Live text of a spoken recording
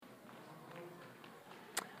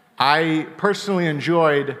I personally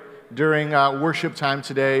enjoyed during worship time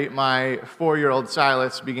today, my 4-year-old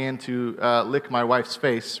Silas began to lick my wife's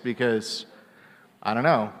face because, I don't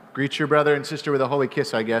know, greet your brother and sister with a holy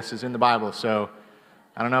kiss, I guess, is in the Bible. So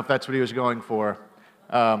I don't know if that's what he was going for.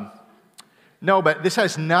 No, but this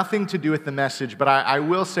has nothing to do with the message, but I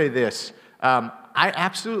will say this. I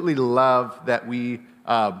absolutely love that we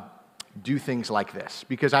do things like this,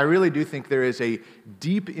 because I really do think there is a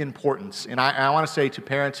deep importance, and I want to say to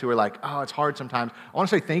parents who are like, oh, it's hard sometimes, I want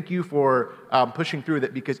to say thank you for pushing through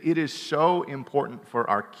that, because it is so important for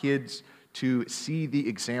our kids to see the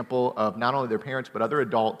example of not only their parents, but other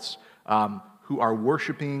adults who are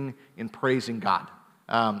worshiping and praising God.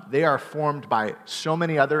 They are formed by so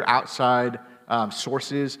many other outside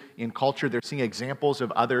sources in culture. They're seeing examples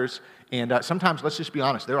of others. And sometimes, let's just be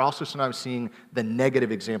honest, they're also sometimes seeing the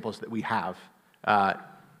negative examples that we have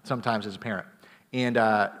sometimes as a parent. And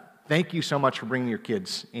thank you so much for bringing your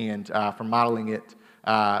kids and for modeling it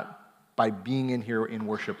by being in here in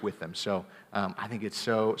worship with them. So I think it's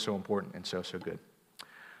so important and so good.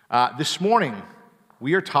 This morning,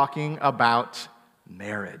 we are talking about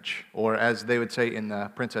marriage, or as they would say in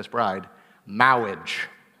The Princess Bride, marriage.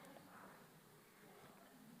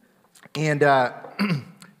 And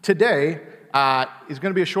today is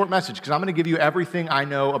going to be a short message, because I'm going to give you everything I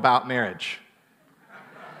know about marriage.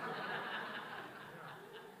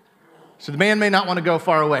 So the man may not want to go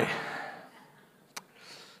far away.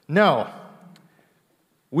 No.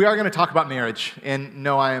 We are going to talk about marriage, and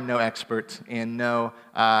no, I am no expert, and no,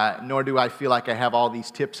 nor do I feel like I have all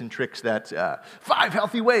these tips and tricks that 5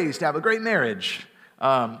 healthy ways to have a great marriage.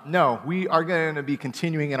 No, we are going to be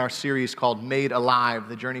continuing in our series called Made Alive,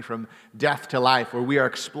 the journey from death to life, where we are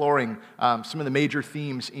exploring some of the major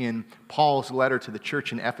themes in Paul's letter to the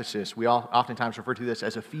church in Ephesus. We oftentimes refer to this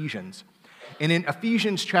as Ephesians. And in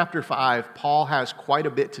Ephesians chapter 5, Paul has quite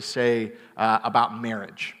a bit to say about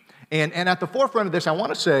marriage. And at the forefront of this, I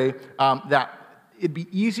want to say that it'd be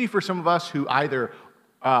easy for some of us who either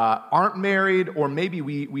aren't married, or maybe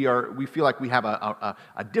we feel like we have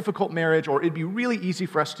a difficult marriage, or it'd be really easy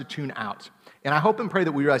for us to tune out. And I hope and pray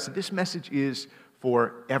that we realize that this message is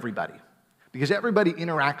for everybody, because everybody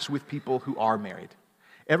interacts with people who are married.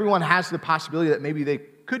 Everyone has the possibility that maybe they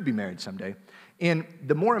could be married someday. And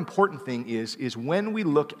the more important thing is when we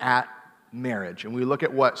look at marriage and we look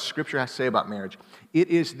at what Scripture has to say about marriage, it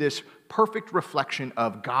is this perfect reflection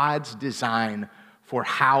of God's design for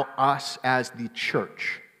how us as the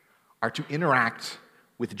church are to interact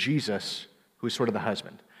with Jesus, who is sort of the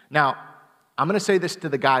husband. Now, I'm going to say this to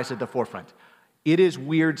the guys at the forefront. It is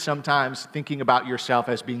weird sometimes thinking about yourself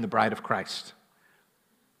as being the bride of Christ.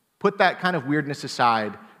 Put that kind of weirdness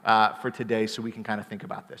aside for today so we can kind of think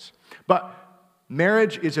about this. But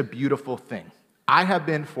marriage is a beautiful thing. I have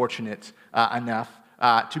been fortunate enough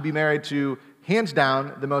to be married to, hands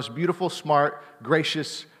down, the most beautiful, smart,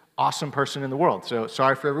 gracious, awesome person in the world. So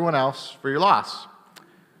sorry for everyone else for your loss.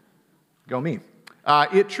 Go me.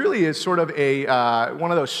 It truly is sort of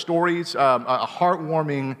one of those stories, a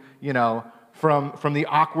heartwarming, from the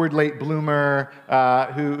awkward late bloomer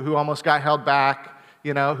who almost got held back,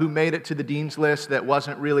 who made it to the dean's list that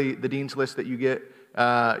wasn't really the dean's list that you get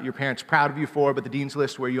your parents proud of you for, but the dean's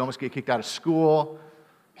list where you almost get kicked out of school.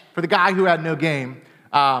 For the guy who had no game,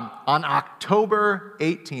 on October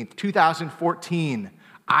 18th, 2014,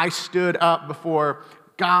 I stood up before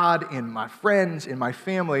God and my friends and my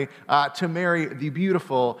family to marry the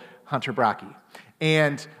beautiful Hunter Brockie.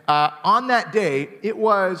 And on that day, it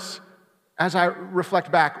was, as I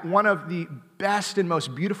reflect back, one of the best and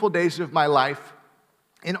most beautiful days of my life,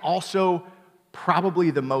 and also probably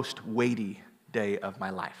the most weighty day of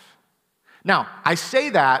my life. Now, I say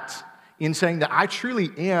that in saying that I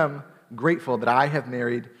truly am grateful that I have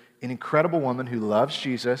married an incredible woman who loves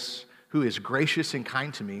Jesus, who is gracious and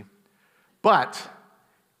kind to me. But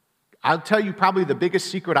I'll tell you probably the biggest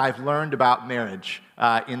secret I've learned about marriage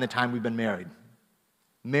in the time we've been married.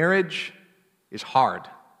 Marriage is hard.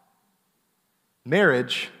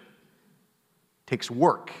 Marriage takes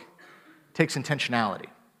work, takes intentionality.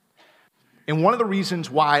 And one of the reasons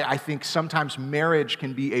why I think sometimes marriage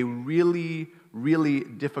can be a really, really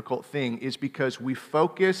difficult thing is because we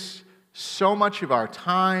focus so much of our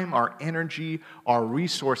time, our energy, our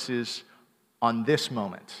resources on this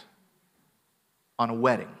moment, on a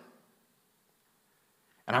wedding.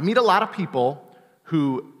 And I meet a lot of people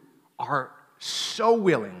who are so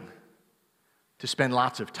willing to spend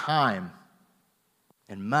lots of time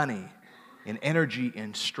and money and energy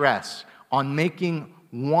and stress on making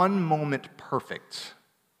one moment perfect,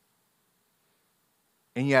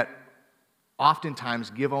 and yet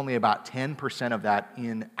oftentimes give only about 10% of that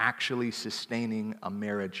in actually sustaining a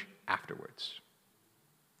marriage afterwards.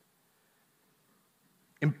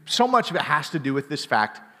 And so much of it has to do with this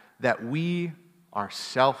fact that we are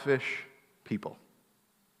selfish people.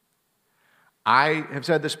 I have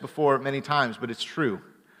said this before many times, but it's true.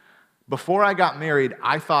 Before I got married,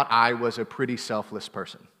 I thought I was a pretty selfless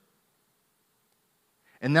person.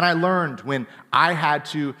 And then I learned when I had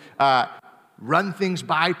to run things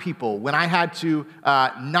by people, when I had to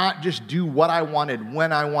not just do what I wanted,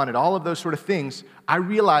 when I wanted, all of those sort of things, I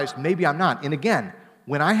realized maybe I'm not. And again,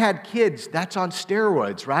 when I had kids, that's on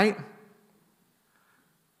steroids, right?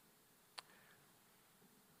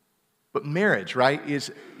 But marriage, right,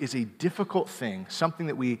 is a difficult thing, something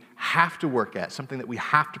that we have to work at, something that we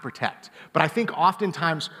have to protect. But I think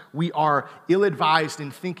oftentimes we are ill-advised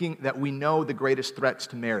in thinking that we know the greatest threats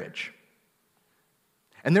to marriage.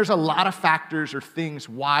 And there's a lot of factors or things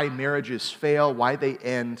why marriages fail, why they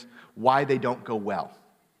end, why they don't go well.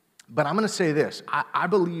 But I'm going to say this. I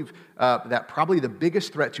believe that probably the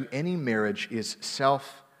biggest threat to any marriage is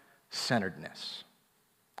self-centeredness.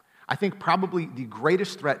 I think probably the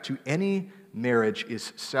greatest threat to any marriage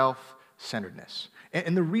is self-centeredness.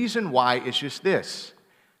 And the reason why is just this.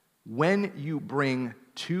 When you bring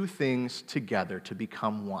two things together to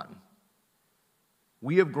become one,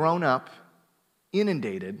 we have grown up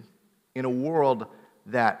inundated in a world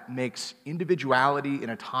that makes individuality and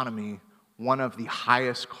autonomy one of the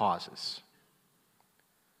highest causes.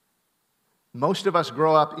 Most of us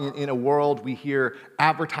grow up in a world, we hear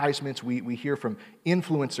advertisements, we hear from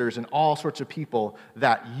influencers and all sorts of people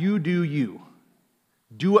that you do you.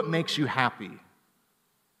 Do what makes you happy.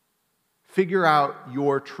 Figure out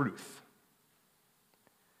your truth.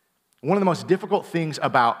 One of the most difficult things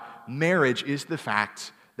about marriage is the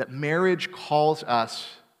fact that marriage calls us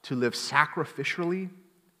to live sacrificially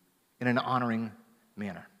in an honoring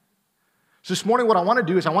manner. So this morning what I want to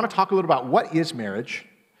do is I want to talk a little about what is marriage.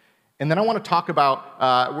 And then I want to talk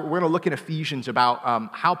about, we're going to look in Ephesians about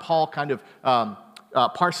how Paul kind of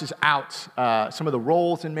parses out some of the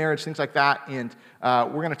roles in marriage, things like that. And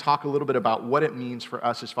we're going to talk a little bit about what it means for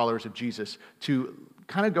us as followers of Jesus to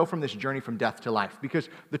kind of go from this journey from death to life. Because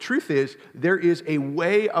the truth is, there is a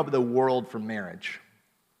way of the world for marriage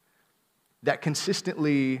that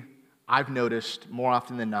consistently, I've noticed, more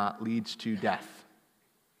often than not, leads to death.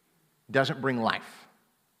 Doesn't bring life.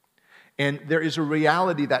 And there is a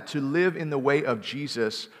reality that to live in the way of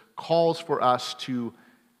Jesus calls for us to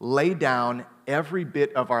lay down every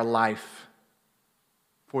bit of our life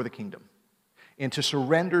for the kingdom and to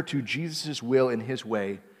surrender to Jesus' will and his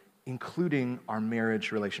way, including our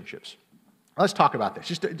marriage relationships. Let's talk about this.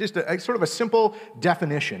 Just a sort of a simple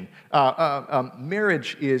definition.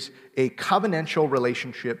 Marriage is a covenantal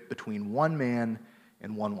relationship between one man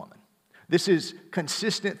and one woman. This is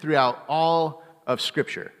consistent throughout all of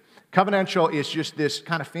Scripture. Covenantal is just this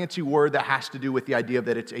kind of fancy word that has to do with the idea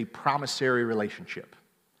that it's a promissory relationship.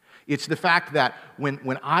 It's the fact that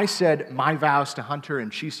when I said my vows to Hunter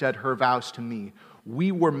and she said her vows to me,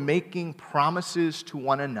 we were making promises to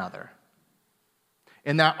one another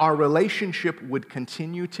and that our relationship would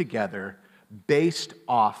continue together based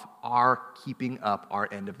off our keeping up our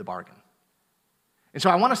end of the bargain. And so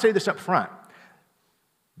I want to say this up front.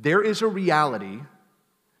 There is a reality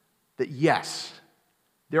that yes,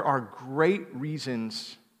 there are great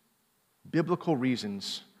reasons, biblical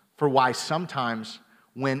reasons, for why sometimes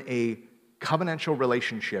when a covenantal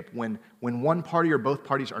relationship, when one party or both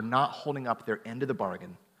parties are not holding up their end of the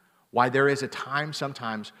bargain, why there is a time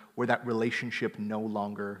sometimes where that relationship no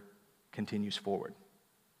longer continues forward.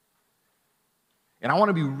 And I want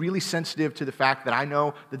to be really sensitive to the fact that I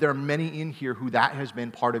know that there are many in here who that has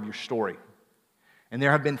been part of your story. And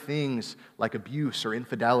there have been things like abuse or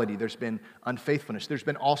infidelity. There's been unfaithfulness. There's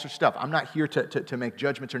been all sorts of stuff. I'm not here to make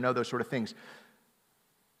judgments or know those sort of things.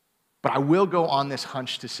 But I will go on this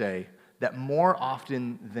hunch to say that more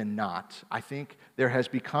often than not, I think there has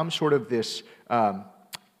become sort of this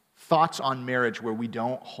thoughts on marriage where we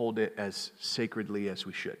don't hold it as sacredly as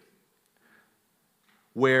we should.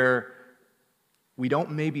 Where we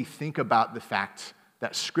don't maybe think about the fact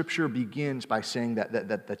that Scripture begins by saying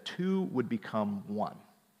that the two would become one.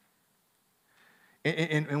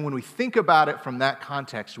 And when we think about it from that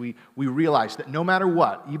context, we realize that no matter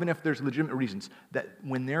what, even if there's legitimate reasons, that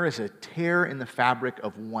when there is a tear in the fabric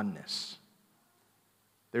of oneness,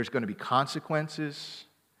 there's going to be consequences,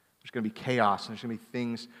 there's going to be chaos, and there's going to be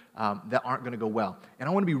things that aren't going to go well. And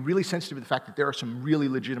I want to be really sensitive to the fact that there are some really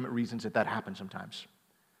legitimate reasons that happens sometimes.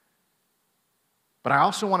 But I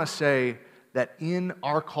also want to say that in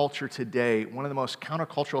our culture today, one of the most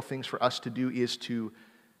countercultural things for us to do is to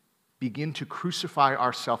begin to crucify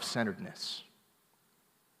our self-centeredness.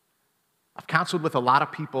 I've counseled with a lot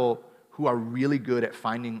of people who are really good at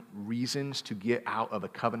finding reasons to get out of a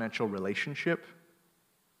covenantal relationship,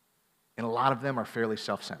 and a lot of them are fairly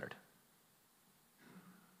self-centered.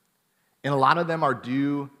 And a lot of them are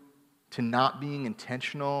due to not being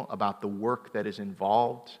intentional about the work that is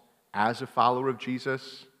involved as a follower of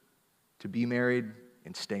Jesus to be married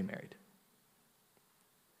and stay married.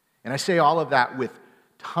 And I say all of that with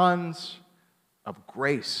tons of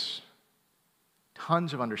grace,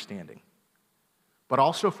 tons of understanding, but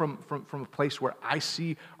also from a place where I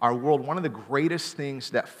see our world. One of the greatest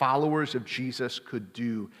things that followers of Jesus could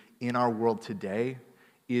do in our world today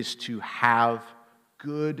is to have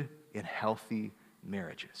good and healthy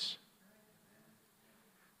marriages.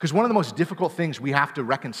 Because one of the most difficult things we have to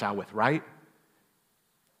reconcile with, right,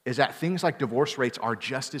 is that things like divorce rates are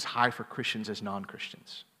just as high for Christians as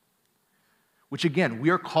non-Christians. Which again, we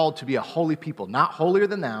are called to be a holy people, not holier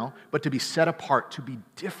than thou, but to be set apart, to be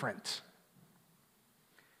different.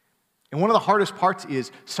 And one of the hardest parts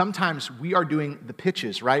is sometimes we are doing the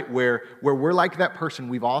pitches, right? Where we're like that person,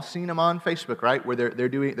 we've all seen them on Facebook, right? Where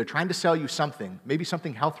they're trying to sell you something, maybe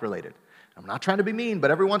something health related. I'm not trying to be mean, but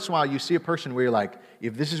every once in a while you see a person where you're like,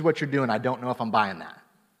 if this is what you're doing, I don't know if I'm buying that.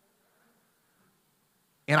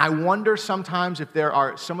 And I wonder sometimes if there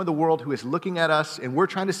are some of the world who is looking at us and we're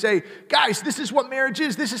trying to say, guys, this is what marriage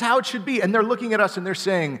is, this is how it should be. And they're looking at us and they're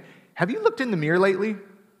saying, have you looked in the mirror lately?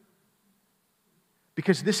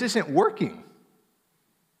 Because this isn't working.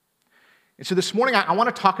 And so this morning, I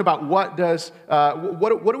want to talk about what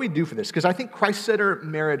do we do for this? Because I think Christ-centered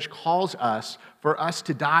marriage calls us for us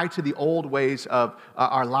to die to the old ways of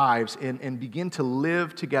our lives and begin to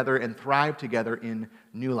live together and thrive together in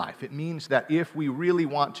new life. It means that if we really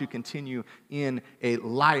want to continue in a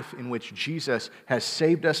life in which Jesus has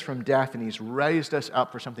saved us from death and he's raised us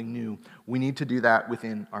up for something new, we need to do that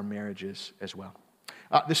within our marriages as well.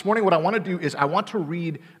 This morning, what I want to do is I want to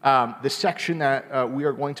read the section that we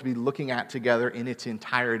are going to be looking at together in its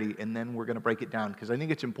entirety, and then we're going to break it down, because I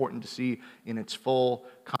think it's important to see in its full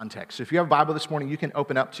context. So if you have a Bible this morning, you can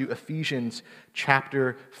open up to Ephesians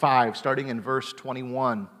chapter 5, starting in verse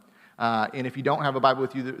 21. And if you don't have a Bible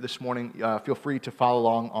with you this morning, feel free to follow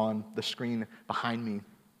along on the screen behind me.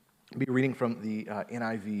 I'll be reading from the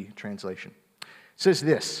NIV translation. It says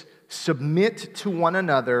this: submit to one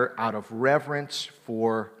another out of reverence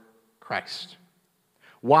for Christ.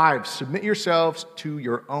 Wives, submit yourselves to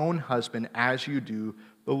your own husband as you do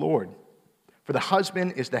the Lord. For the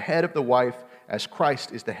husband is the head of the wife, as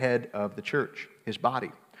Christ is the head of the church, his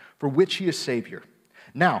body, for which he is Savior.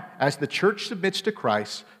 Now, as the church submits to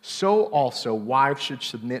Christ, so also wives should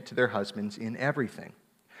submit to their husbands in everything.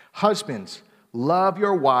 Husbands, love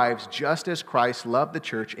your wives just as Christ loved the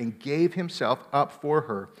church and gave himself up for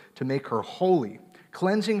her to make her holy,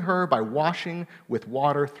 cleansing her by washing with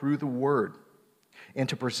water through the word, and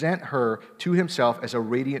to present her to himself as a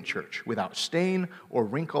radiant church, without stain or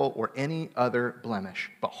wrinkle or any other blemish,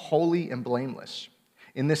 but holy and blameless.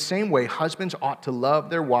 In the same way, husbands ought to love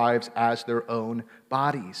their wives as their own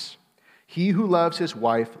bodies. He who loves his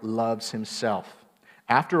wife loves himself.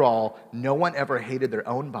 After all, no one ever hated their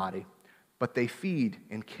own body, but they feed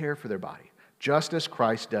and care for their body, just as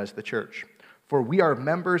Christ does the church. For we are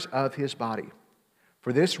members of his body.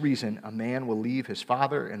 For this reason, a man will leave his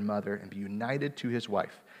father and mother and be united to his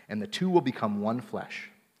wife, and the two will become one flesh.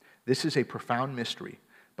 This is a profound mystery,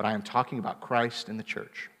 but I am talking about Christ and the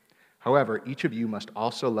church. However, each of you must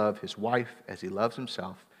also love his wife as he loves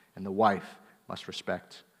himself, and the wife must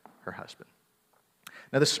respect her husband.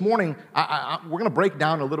 Now this morning, we're going to break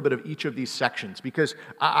down a little bit of each of these sections, because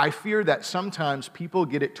I fear that sometimes people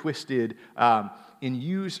get it twisted and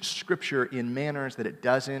use Scripture in manners that it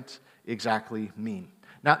doesn't exactly mean.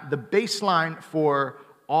 Now, the baseline for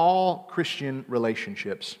all Christian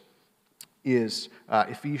relationships is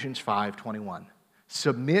Ephesians 5:21.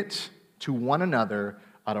 Submit to one another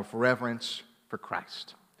out of reverence for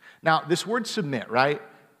Christ. Now, this word submit, right?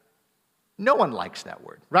 No one likes that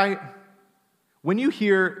word, right? When you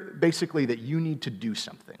hear basically that you need to do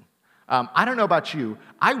something, I don't know about you,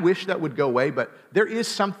 I wish that would go away, but there is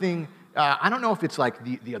something, I don't know if it's like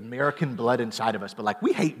the American blood inside of us, but like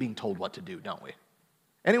we hate being told what to do, don't we?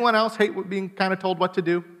 Anyone else hate being kind of told what to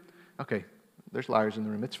do? Okay, there's liars in the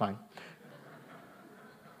room, it's fine.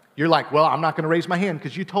 You're like, well, I'm not going to raise my hand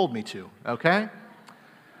because you told me to, okay?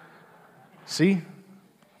 See?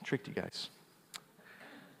 Tricked you guys.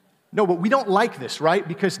 No, but we don't like this, right?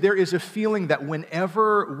 Because there is a feeling that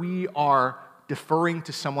whenever we are deferring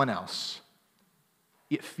to someone else,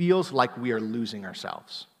 it feels like we are losing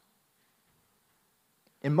ourselves.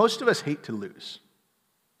 And most of us hate to lose.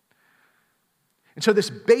 And so this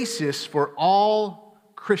basis for all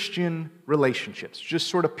Christian relationships, just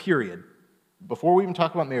sort of period, before we even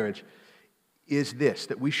talk about marriage, is this,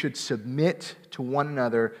 that we should submit to one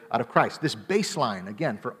another out of Christ. This baseline,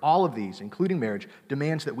 again, for all of these, including marriage,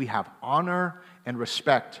 demands that we have honor and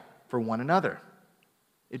respect for one another.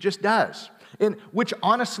 It just does. And which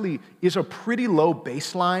honestly is a pretty low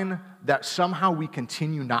baseline that somehow we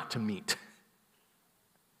continue not to meet.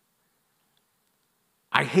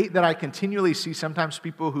 I hate that I continually see sometimes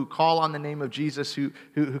people who call on the name of Jesus, who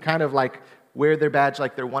kind of like wear their badge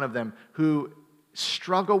like they're one of them, who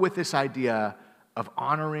struggle with this idea of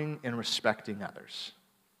honoring and respecting others.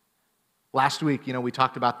 Last week, we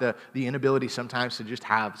talked about the inability sometimes to just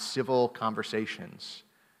have civil conversations,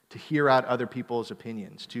 to hear out other people's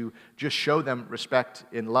opinions, to just show them respect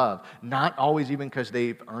and love, not always even because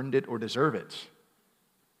they've earned it or deserve it.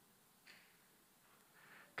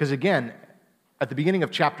 Because again, at the beginning of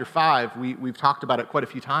chapter 5, we've talked about it quite a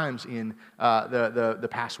few times in the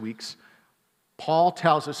past weeks. Paul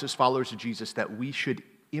tells us as followers of Jesus that we should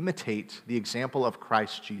imitate the example of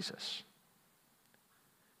Christ Jesus,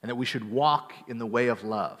 and that we should walk in the way of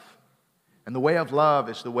love. And the way of love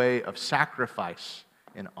is the way of sacrifice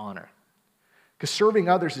and honor. Because serving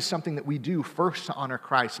others is something that we do first to honor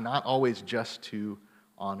Christ, not always just to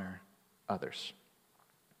honor others.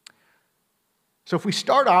 So if we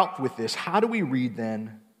start out with this, how do we read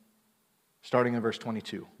then, starting in verse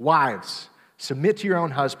 22? Wives, submit to your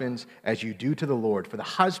own husbands as you do to the Lord. For the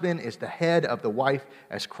husband is the head of the wife,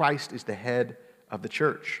 as Christ is the head of the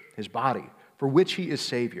church, his body, for which he is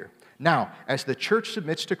Savior. Now, as the church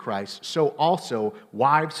submits to Christ, so also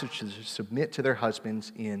wives should submit to their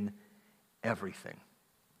husbands in everything.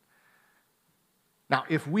 Now,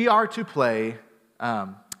 if we are to play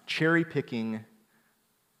cherry-picking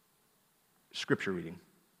scripture reading,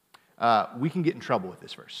 we can get in trouble with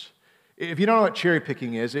this verse. If you don't know what cherry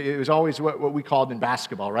picking is, it was always what we called in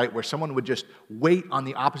basketball, right? Where someone would just wait on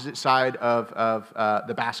the opposite side of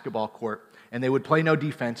the basketball court, and they would play no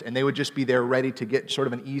defense, and they would just be there ready to get sort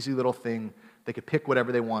of an easy little thing. They could pick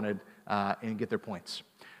whatever they wanted and get their points.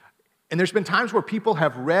 And there's been times where people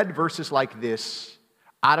have read verses like this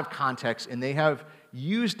out of context, and they have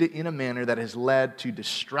used it in a manner that has led to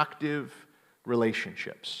destructive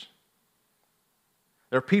relationships.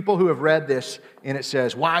 There are people who have read this, and it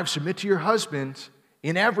says, wives, submit to your husbands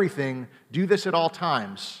in everything, do this at all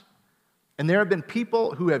times. And there have been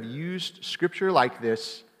people who have used scripture like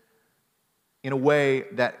this in a way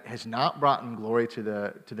that has not brought in glory to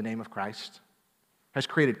the name of Christ, has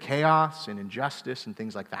created chaos and injustice and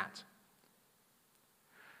things like that.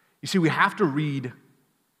 You see, we have to read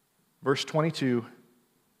verse 22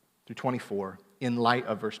 through 24 in light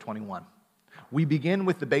of verse 21. We begin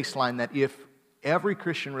with the baseline that if every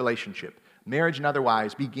Christian relationship, marriage and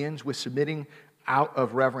otherwise, begins with submitting out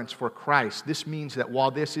of reverence for Christ, this means that while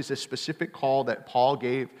this is a specific call that Paul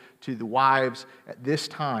gave to the wives at this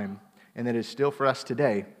time, and that is still for us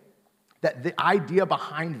today, that the idea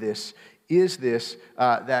behind this is this,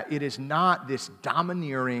 that it is not this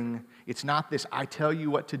domineering, it's not this I tell you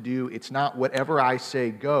what to do, it's not whatever I say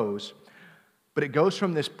goes, but it goes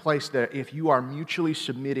from this place that if you are mutually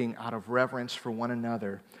submitting out of reverence for one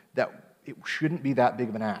another, that it shouldn't be that big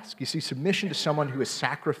of an ask. You see, submission to someone who is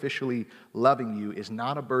sacrificially loving you is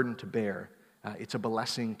not a burden to bear. It's a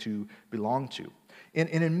blessing to belong to. And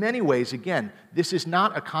in many ways, again, this is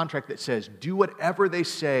not a contract that says, do whatever they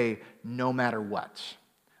say no matter what.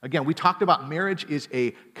 Again, we talked about marriage is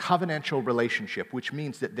a covenantal relationship, which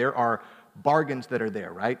means that there are bargains that are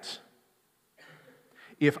there, right?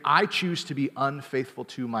 If I choose to be unfaithful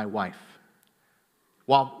to my wife,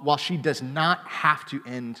 while she does not have to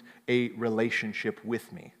end a relationship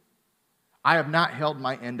with me, I have not held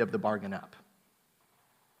my end of the bargain up.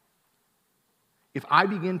 If I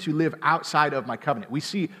begin to live outside of my covenant, we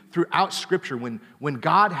see throughout Scripture when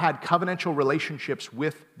God had covenantal relationships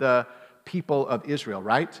with the people of Israel,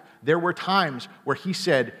 right? There were times where he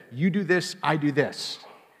said, you do this, I do this.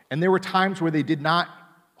 And there were times where they did not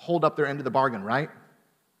hold up their end of the bargain, right?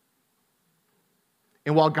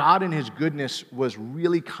 And while God in his goodness was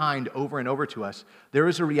really kind over and over to us, there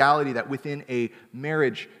is a reality that within a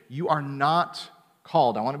marriage, you are not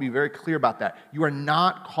called, I want to be very clear about that, you are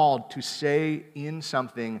not called to say in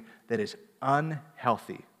something that is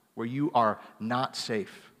unhealthy, where you are not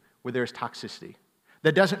safe, where there's toxicity.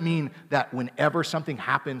 That doesn't mean that whenever something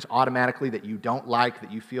happens automatically that you don't like,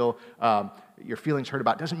 that you feel your feelings hurt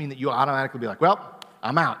about, doesn't mean that you automatically be like, well,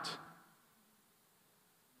 I'm out.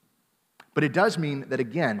 But it does mean that,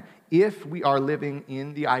 again, if we are living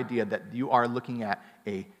in the idea that you are looking at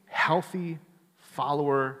a healthy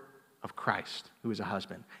follower of Christ who is a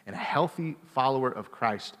husband and a healthy follower of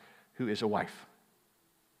Christ who is a wife,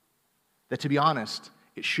 that, to be honest,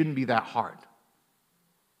 it shouldn't be that hard.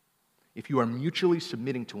 If you are mutually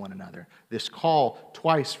submitting to one another, this call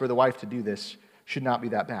twice for the wife to do this should not be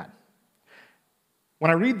that bad.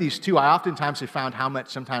 When I read these two, I oftentimes have found how much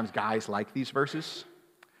sometimes guys like these verses,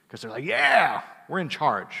 because they're like, yeah, we're in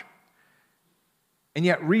charge. And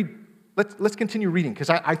yet, let's continue reading, because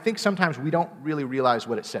I think sometimes we don't really realize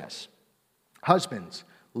what it says. Husbands,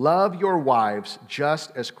 love your wives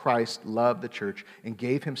just as Christ loved the church and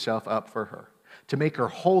gave himself up for her, to make her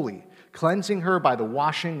holy, cleansing her by the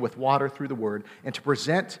washing with water through the word, and to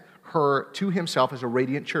present her to himself as a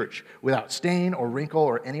radiant church, without stain or wrinkle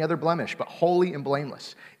or any other blemish, but holy and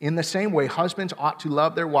blameless. In the same way, husbands ought to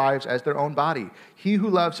love their wives as their own body. He who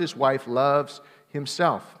loves his wife loves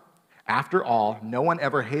himself. After all, no one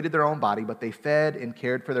ever hated their own body, but they fed and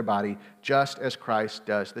cared for their body, just as Christ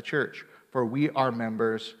does the church. For we are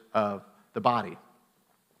members of the body.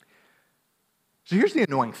 So here's the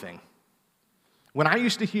annoying thing. When I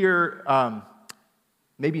used to hear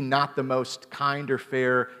maybe not the most kind or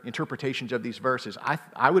fair interpretations of these verses,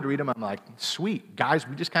 I would read them, I'm like, sweet, guys,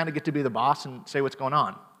 we just kind of get to be the boss and say what's going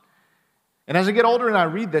on. And as I get older and I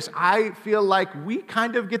read this, I feel like we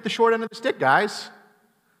kind of get the short end of the stick, guys.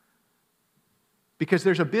 Because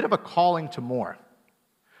there's a bit of a calling to more.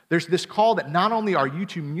 There's this call that not only are you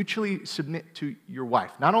to mutually submit to your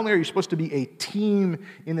wife, not only are you supposed to be a team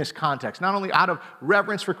in this context, not only out of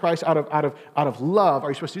reverence for Christ, out of love are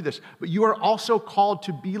you supposed to do this, but you are also called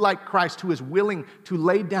to be like Christ, who is willing to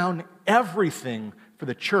lay down everything for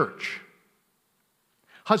the church.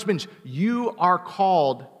 Husbands, you are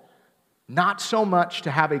called not so much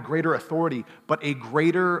to have a greater authority, but a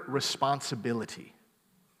greater responsibility.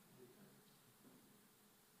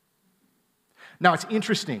 Now, it's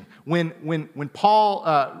interesting, when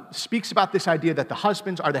Paul speaks about this idea that the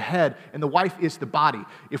husbands are the head and the wife is the body,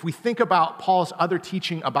 if we think about Paul's other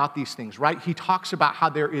teaching about these things, right, he talks about how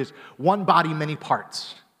there is one body, many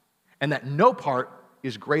parts, and that no part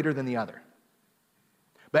is greater than the other.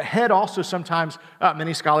 But head also sometimes,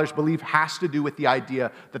 many scholars believe, has to do with the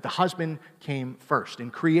idea that the husband came first. In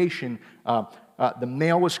creation, the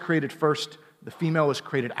male was created first, the female was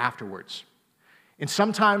created afterwards. And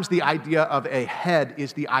sometimes the idea of a head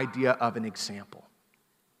is the idea of an example.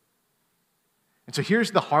 And so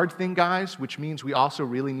here's the hard thing, guys, which means we also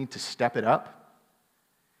really need to step it up,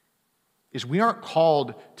 is we aren't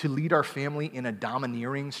called to lead our family in a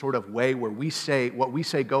domineering sort of way where we say what we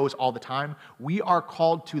say goes all the time. We are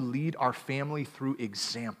called to lead our family through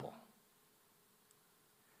example.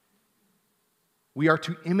 We are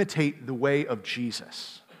to imitate the way of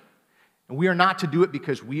Jesus. And we are not to do it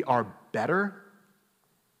because we are better.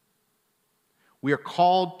 We are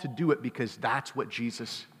called to do it because that's what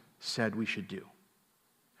Jesus said we should do.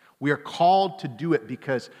 We are called to do it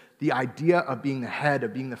because the idea of being the head,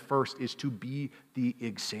 of being the first, is to be the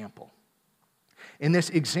example. And this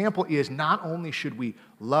example is not only should we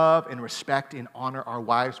love and respect and honor our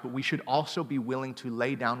wives, but we should also be willing to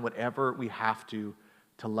lay down whatever we have to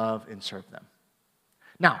love and serve them.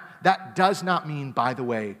 Now, that does not mean, by the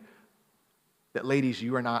way, that ladies,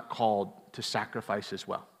 you are not called to sacrifice as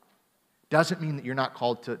well. Doesn't mean that you're not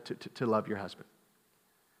called to love your husband.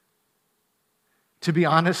 To be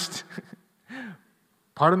honest,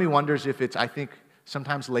 part of me wonders if I think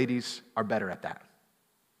sometimes ladies are better at that.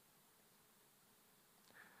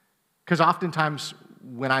 Because oftentimes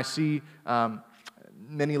when I see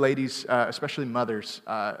many ladies, especially mothers,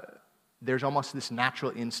 there's almost this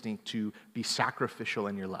natural instinct to be sacrificial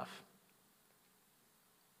in your love.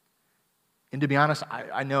 And to be honest,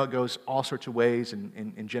 I know it goes all sorts of ways,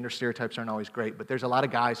 and gender stereotypes aren't always great, but there's a lot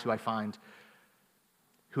of guys who I find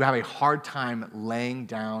who have a hard time laying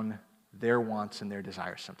down their wants and their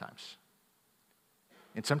desires sometimes.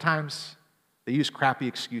 And sometimes they use crappy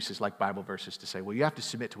excuses like Bible verses to say, well, you have to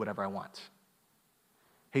submit to whatever I want.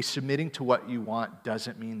 Hey, submitting to what you want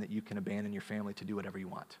doesn't mean that you can abandon your family to do whatever you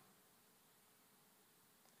want.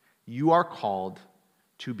 You are called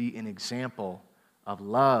to be an example of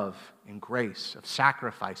love and grace, of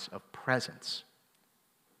sacrifice, of presence.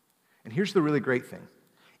 And here's the really great thing.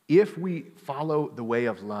 If we follow the way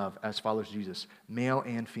of love as follows Jesus, male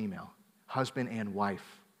and female, husband and wife,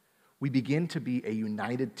 we begin to be a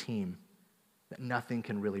united team that nothing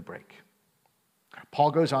can really break.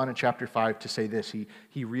 Paul goes on in chapter 5 to say this.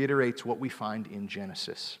 He reiterates what we find in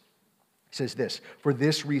Genesis. He says this, for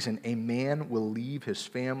this reason, a man will leave his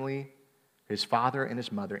family, his father and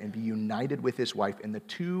his mother, and be united with his wife, and the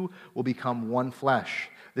two will become one flesh.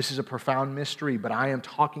 This is a profound mystery, but I am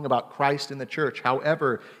talking about Christ and the church.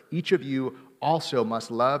 However, each of you also must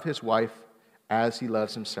love his wife as he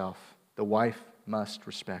loves himself. The wife must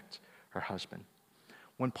respect her husband.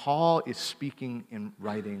 When Paul is speaking and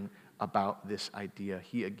writing about this idea,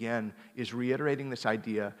 he again is reiterating this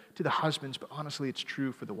idea to the husbands, but honestly it's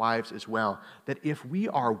true for the wives as well, that if we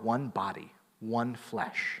are one body, one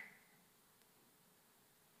flesh,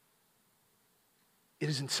 it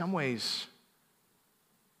is in some ways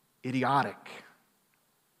idiotic,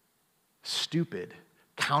 stupid,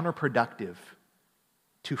 counterproductive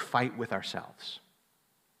to fight with ourselves.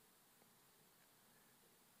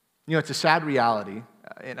 You know, it's a sad reality,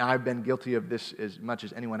 and I've been guilty of this as much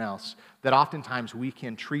as anyone else, that oftentimes we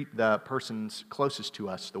can treat the persons closest to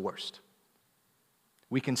us the worst.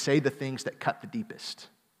 We can say the things that cut the deepest.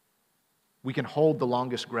 We can hold the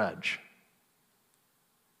longest grudge.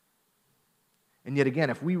 And yet again,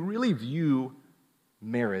 if we really view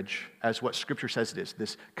marriage as what Scripture says it is,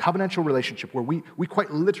 this covenantal relationship where we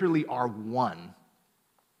quite literally are one,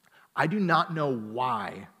 I do not know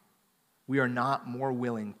why we are not more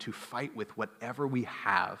willing to fight with whatever we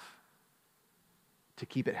have to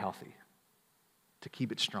keep it healthy, to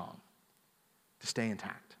keep it strong, to stay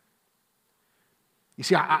intact. You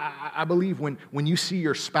see, I believe when you see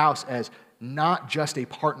your spouse as not just a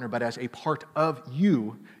partner, but as a part of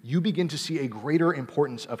you, you begin to see a greater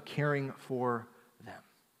importance of caring for them.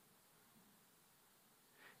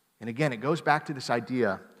 And again, it goes back to this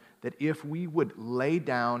idea that if we would lay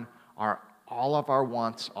down all of our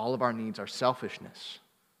wants, all of our needs, our selfishness,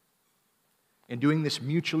 and doing this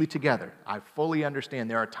mutually together, I fully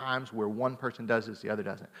understand there are times where one person does this, the other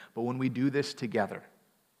doesn't. But when we do this together,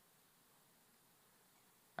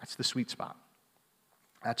 that's the sweet spot.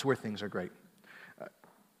 That's where things are great.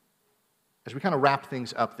 As we kind of wrap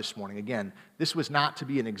things up this morning, again, this was not to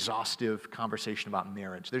be an exhaustive conversation about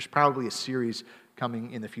marriage. There's probably a series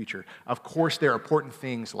coming in the future. Of course, there are important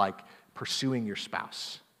things like pursuing your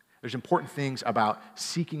spouse. There's important things about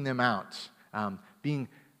seeking them out, being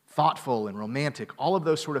thoughtful and romantic. All of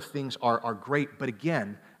those sort of things are great. But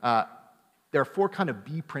again, there are 4 kind of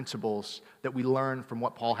B principles that we learn from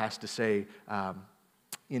what Paul has to say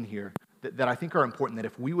in here that I think are important, that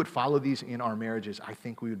if we would follow these in our marriages, I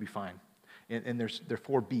think we would be fine. And there are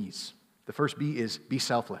 4 B's. The first B is be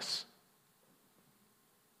selfless.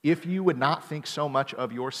 If you would not think so much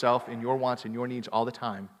of yourself and your wants and your needs all the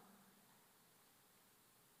time,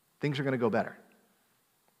 things are going to go better.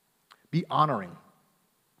 Be honoring,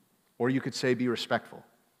 or you could say be respectful.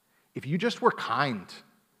 If you just were kind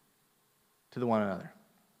to one another,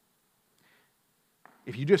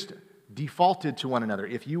 if you just defaulted to one another,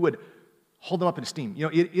 if you would hold them up in esteem. You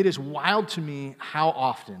know, it is wild to me how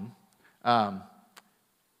often I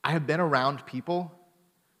have been around people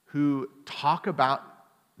who talk about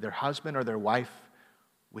their husband or their wife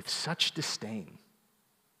with such disdain.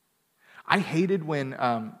 I hated when,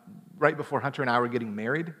 right before Hunter and I were getting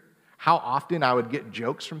married, how often I would get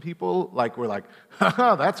jokes from people like, we're like,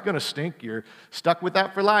 haha, that's going to stink. You're stuck with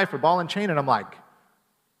that for life, or ball and chain. And I'm like,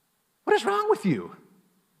 what is wrong with you?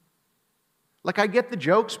 Like, I get the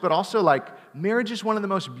jokes, but also, like, marriage is one of the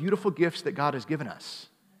most beautiful gifts that God has given us.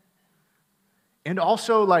 And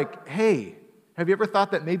also, like, hey, have you ever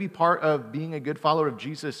thought that maybe part of being a good follower of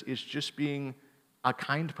Jesus is just being a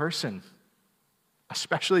kind person,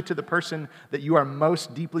 especially to the person that you are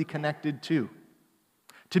most deeply connected to?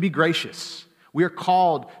 To be gracious. We are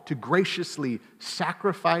called to graciously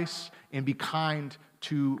sacrifice and be kind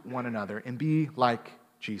to one another and be like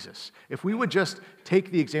Jesus. If we would just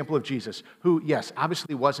take the example of Jesus, who, yes,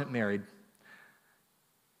 obviously wasn't married,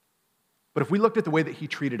 but if we looked at the way that he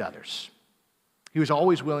treated others, he was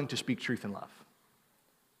always willing to speak truth in love.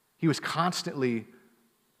 He was constantly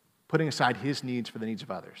putting aside his needs for the needs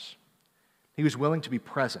of others. He was willing to be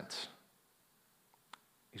present.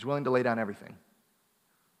 He's willing to lay down everything.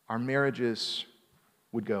 Our marriages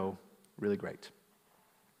would go really great.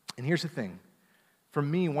 And here's the thing. For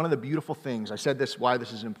me, one of the beautiful things, I said this, why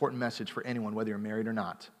this is an important message for anyone, whether you're married or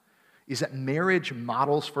not, is that marriage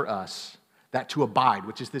models for us that to abide,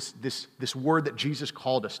 which is this word that Jesus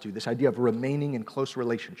called us to, this idea of remaining in close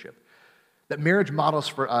relationship. That marriage models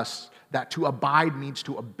for us that to abide means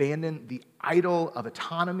to abandon the idol of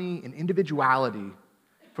autonomy and individuality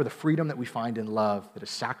for the freedom that we find in love that is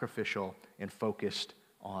sacrificial and focused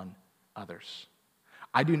on others.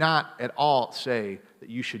 I do not at all say that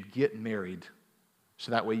you should get married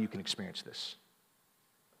so that way you can experience this.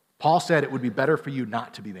 Paul said it would be better for you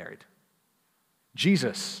not to be married.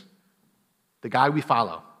 Jesus, the guy we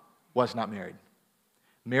follow, was not married.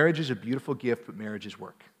 Marriage is a beautiful gift, but marriage is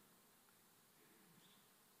work.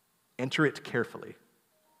 Enter it carefully,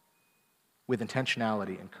 with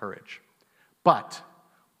intentionality and courage. But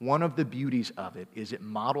one of the beauties of it is it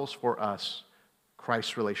models for us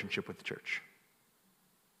Christ's relationship with the church.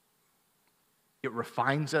 It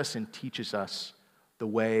refines us and teaches us the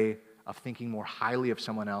way of thinking more highly of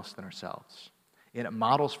someone else than ourselves. And it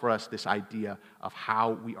models for us this idea of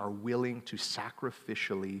how we are willing to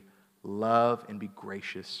sacrificially love and be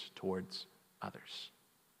gracious towards others.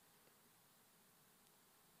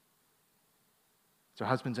 So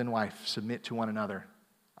husbands and wives, submit to one another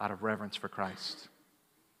out of reverence for Christ.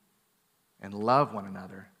 And love one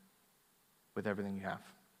another with everything you have.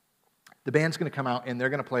 The band's going to come out and they're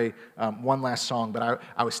going to play one last song, but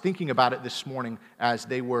I was thinking about it this morning as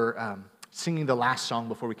they were singing the last song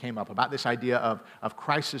before we came up, about this idea of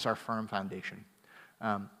Christ as our firm foundation.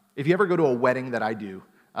 If you ever go to a wedding that I do,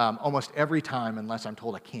 almost every time, unless I'm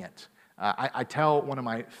told I can't, I tell one of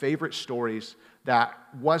my favorite stories that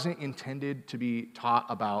wasn't intended to be taught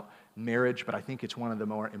about marriage, but I think it's one of the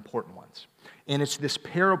more important ones. And it's this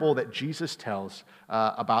parable that Jesus tells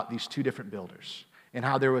about these two different builders, and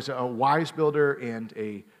how there was a wise builder and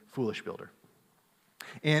a foolish builder.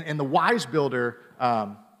 And the wise builder,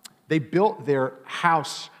 they built their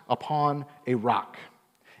house upon a rock.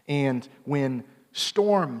 And when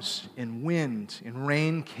storms and wind and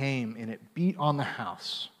rain came and it beat on the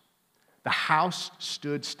house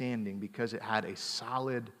stood standing because it had a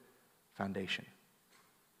solid foundation.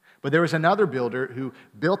 But there was another builder who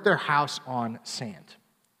built their house on sand.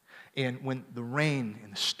 And when the rain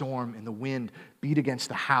and the storm and the wind beat against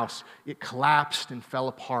the house, it collapsed and fell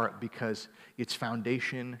apart because its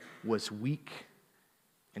foundation was weak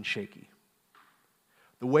and shaky.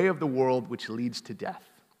 The way of the world which leads to death,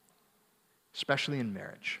 especially in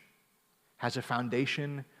marriage, has a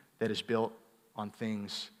foundation that is built on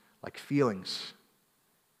things like feelings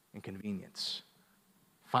and convenience,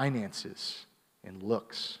 finances and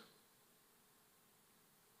looks.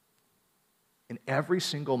 And every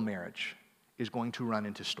single marriage is going to run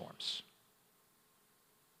into storms.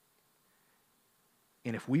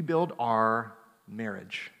 And if we build our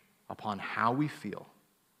marriage upon how we feel,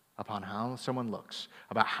 upon how someone looks,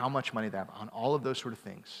 about how much money they have, on all of those sort of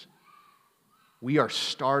things, we are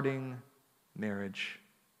starting marriage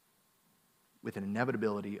with an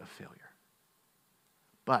inevitability of failure.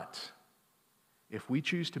 But if we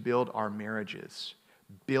choose to build our marriages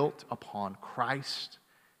built upon Christ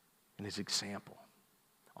and His example,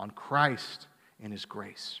 on Christ and His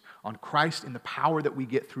grace, on Christ and the power that we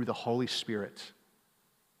get through the Holy Spirit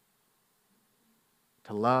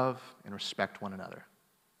to love and respect one another,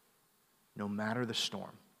 no matter the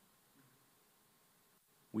storm,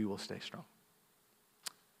 we will stay strong.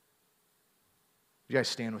 You guys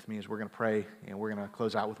stand with me as we're going to pray, and we're going to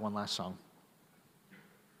close out with one last song.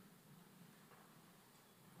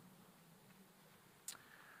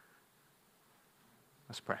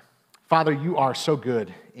 Let's pray. Father, you are so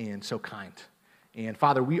good and so kind. And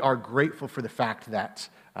Father, we are grateful for the fact that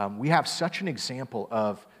we have such an example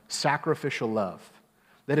of sacrificial love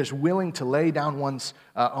that is willing to lay down one's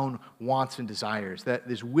own wants and desires, that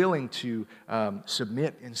is willing to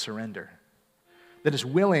submit and surrender, that is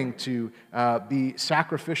willing to be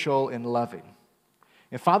sacrificial and loving.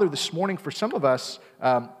 And Father, this morning, for some of us,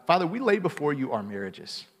 Father, we lay before you our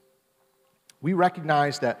marriages. We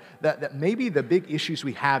recognize that maybe the big issues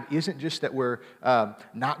we have isn't just that we're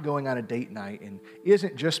not going on a date night, and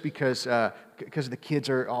isn't just because the kids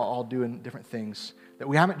are all doing different things, that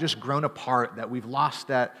we haven't just grown apart, that we've lost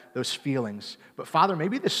those feelings. But Father,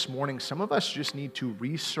 maybe this morning some of us just need to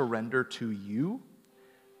resurrender to you,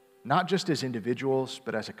 not just as individuals,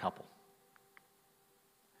 but as a couple.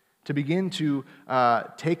 To begin to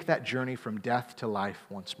take that journey from death to life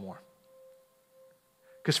once more.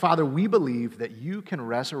 Because, Father, we believe that you can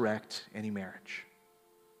resurrect any marriage.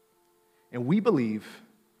 And we believe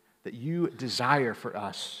that you desire for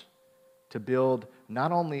us to build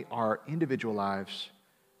not only our individual lives,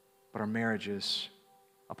 but our marriages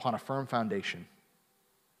upon a firm foundation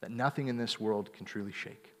that nothing in this world can truly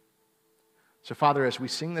shake. So, Father, as we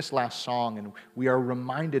sing this last song and we are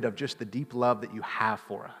reminded of just the deep love that you have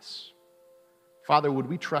for us, Father, would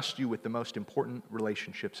we trust you with the most important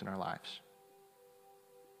relationships in our lives?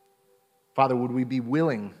 Father, would we be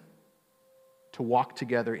willing to walk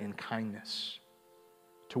together in kindness,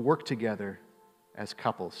 to work together as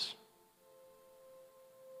couples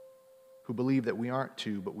who believe that we aren't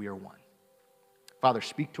two, but we are one? Father,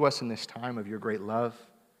 speak to us in this time of your great love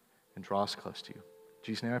and draw us close to you. In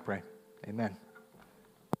Jesus' name I pray. Amen.